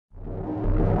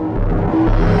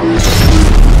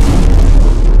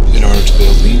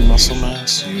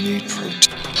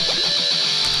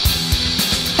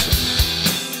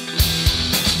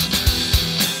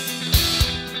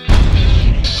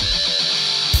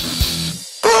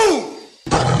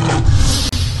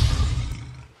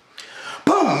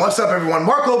What's up, everyone?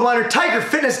 Marc Lobliner,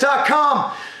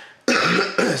 TigerFitness.com.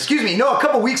 Excuse me. You know, a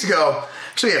couple weeks ago,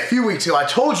 actually a few weeks ago, I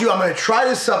told you I'm going to try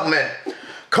this supplement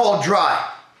called Dry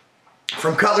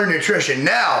from Cutler Nutrition.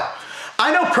 Now,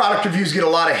 I know product reviews get a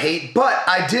lot of hate, but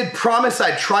I did promise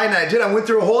I'd try, and I did. I went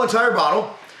through a whole entire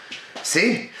bottle.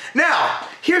 See? Now,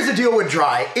 here's the deal with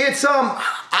Dry. It's,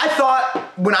 I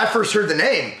thought when I first heard the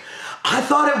name, I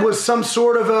thought it was some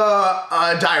sort of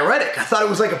a diuretic. I thought it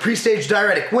was like a pre-stage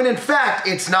diuretic, when in fact,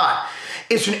 it's not.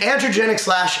 It's an androgenic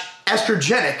 /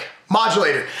 estrogenic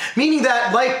modulator, meaning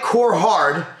that like Core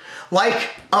Hard, like,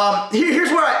 here's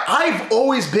where I've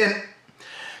always been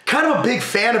kind of a big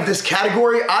fan of this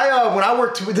category. When I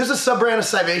worked with, this is a sub-brand of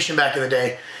Scivation back in the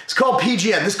day. It's called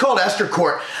PGN. This is called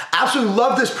Estrocort. Absolutely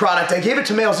love this product. I gave it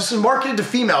to males. This is marketed to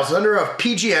females under a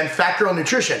PGN, Fat Girl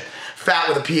Nutrition. Fat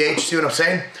with a PH, see what I'm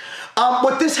saying?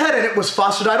 What this had in it was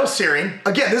phosphatidylserine.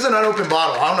 Again, this is an unopened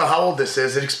bottle. I don't know how old this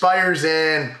is. It expires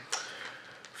in,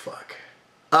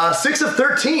 6 of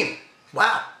 13.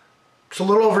 Wow. It's a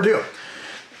little overdue.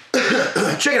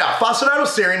 Check it out.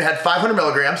 Phosphatidylserine had 500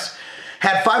 milligrams,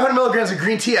 had 500 milligrams of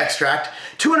green tea extract,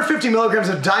 250 milligrams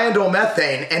of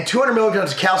diindolylmethane, and 200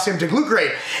 milligrams of calcium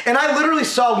diglucarate. And I literally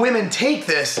saw women take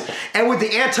this, and with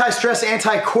the anti-stress,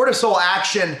 anti-cortisol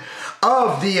action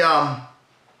of the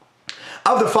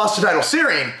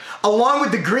phosphatidylserine, along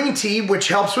with the green tea, which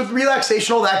helps with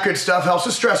relaxation, all that good stuff, helps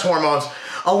with stress hormones,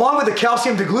 along with the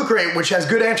calcium diglucarate, which has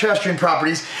good anti-estrogen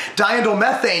properties,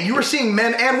 diindolylmethane, you were seeing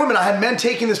men and women. I had men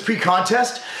taking this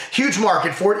pre-contest, huge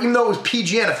market for it, even though it was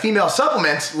PGN, a female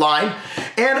supplements line,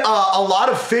 and a lot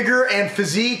of figure and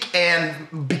physique and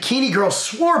bikini girls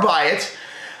swore by it.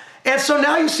 And so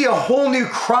now you see a whole new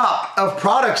crop of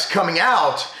products coming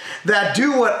out that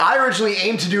do what I originally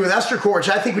aimed to do with Estrocort, which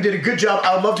I think we did a good job.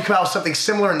 I would love to come out with something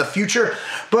similar in the future,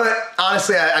 but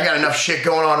honestly, I got enough shit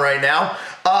going on right now.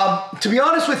 To be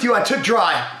honest with you, I took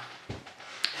Dry,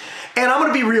 and I'm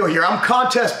gonna be real here. I'm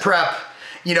contest prep.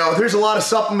 You know, there's a lot of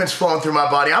supplements flowing through my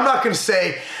body. I'm not gonna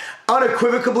say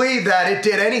unequivocally that it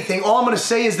did anything. All I'm gonna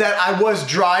say is that I was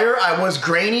drier, I was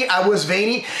grainy, I was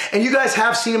veiny, and you guys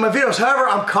have seen in my videos. However,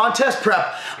 I'm contest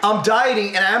prep, I'm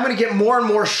dieting, and I'm gonna get more and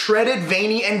more shredded,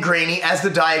 veiny, and grainy as the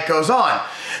diet goes on.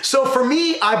 So for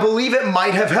me, I believe it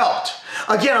might have helped.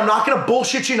 Again, I'm not gonna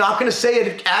bullshit you, not gonna say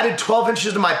it added 12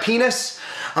 inches to my penis.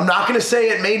 I'm not gonna say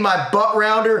it made my butt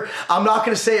rounder. I'm not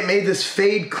gonna say it made this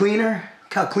fade cleaner.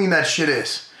 Look how clean that shit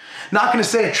is. Not gonna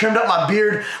say it trimmed up my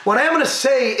beard. What I am gonna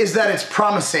say is that it's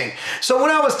promising. So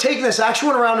when I was taking this, I actually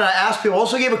went around and I asked people,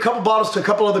 also gave a couple bottles to a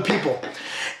couple other people.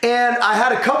 And I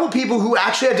had a couple people who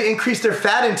actually had to increase their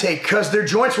fat intake because their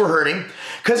joints were hurting,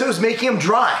 because it was making them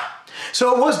dry.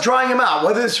 So it was drying them out,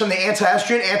 whether it's from the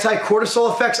anti-estrogen,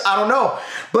 anti-cortisol effects, I don't know.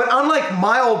 But unlike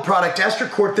my old product,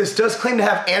 Estrocort, this does claim to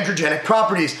have androgenic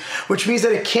properties, which means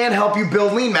that it can help you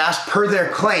build lean mass per their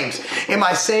claims. Am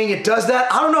I saying it does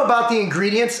that? I don't know about the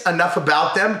ingredients, enough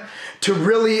about them to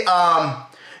really,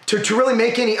 to really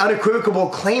make any unequivocal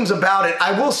claims about it.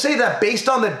 I will say that based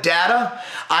on the data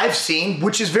I've seen,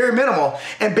 which is very minimal,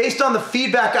 and based on the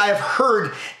feedback I have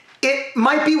heard, it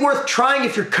might be worth trying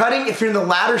if you're cutting, if you're in the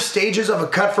latter stages of a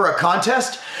cut for a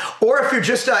contest, or if you're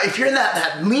just, if you're in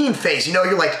that lean phase, you know,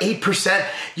 you're like 8%,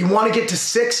 you want to get to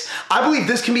 6. I believe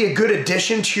this can be a good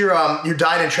addition to your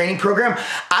diet and training program.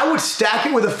 I would stack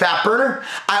it with a fat burner.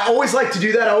 I always like to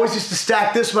do that. I always used to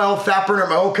stack this with my old fat burner at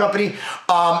my old company.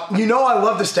 You know I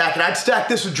love to stack it. I'd stack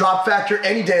this with Drop Factor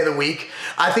any day of the week.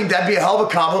 I think that'd be a hell of a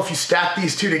combo if you stack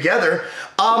these two together.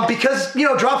 Because, you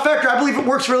know, Drop Factor, I believe it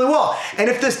works really well. And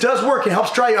if this does work, it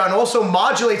helps dry you out and also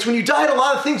modulates. When you diet, a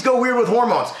lot of things go weird with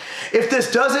hormones. If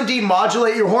this does indeed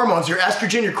modulate your hormones, your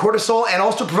estrogen, your cortisol, and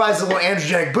also provides a little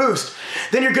androgenic boost,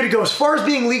 then you're good to go. As far as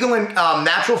being legal in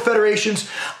natural federations,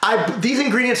 these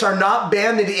ingredients are not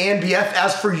banned in the ANBF.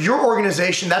 As for your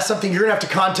organization, that's something you're gonna have to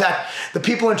contact the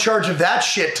people in charge of that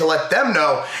shit to let them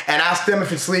know and ask them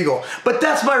if it's legal. But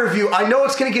that's my review. I know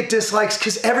it's gonna get dislikes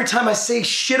because every time I say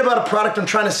shit about a product, I'm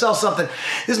trying to sell something.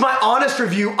 This is my honest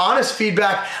review, honest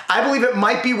feedback. I believe it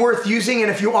might be worth using, and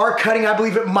if you are cutting, I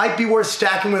believe it might be worth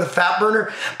stacking with a fat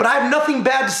burner. But I have nothing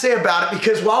bad to say about it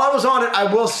because while I was on it, I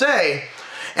will say,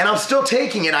 and I'm still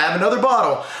taking it, I have another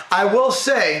bottle, I will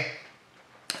say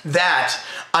that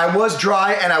I was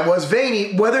dry and I was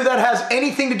veiny. Whether that has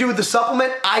anything to do with the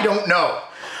supplement, I don't know.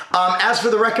 As for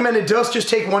the recommended dose, just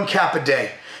take 1 cap a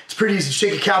day. It's pretty easy.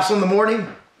 Shake a capsule in the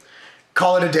morning,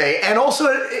 call it a day. And also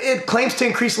it claims to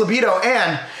increase libido,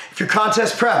 and if you're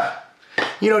contest prep,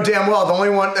 you know damn well the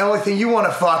only thing you want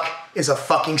to fuck is a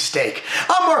fucking steak.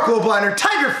 I'm Marc Lobliner,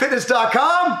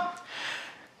 TigerFitness.com.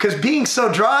 Because being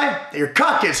so dry, your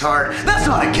cock gets hard. That's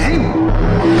not a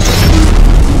game.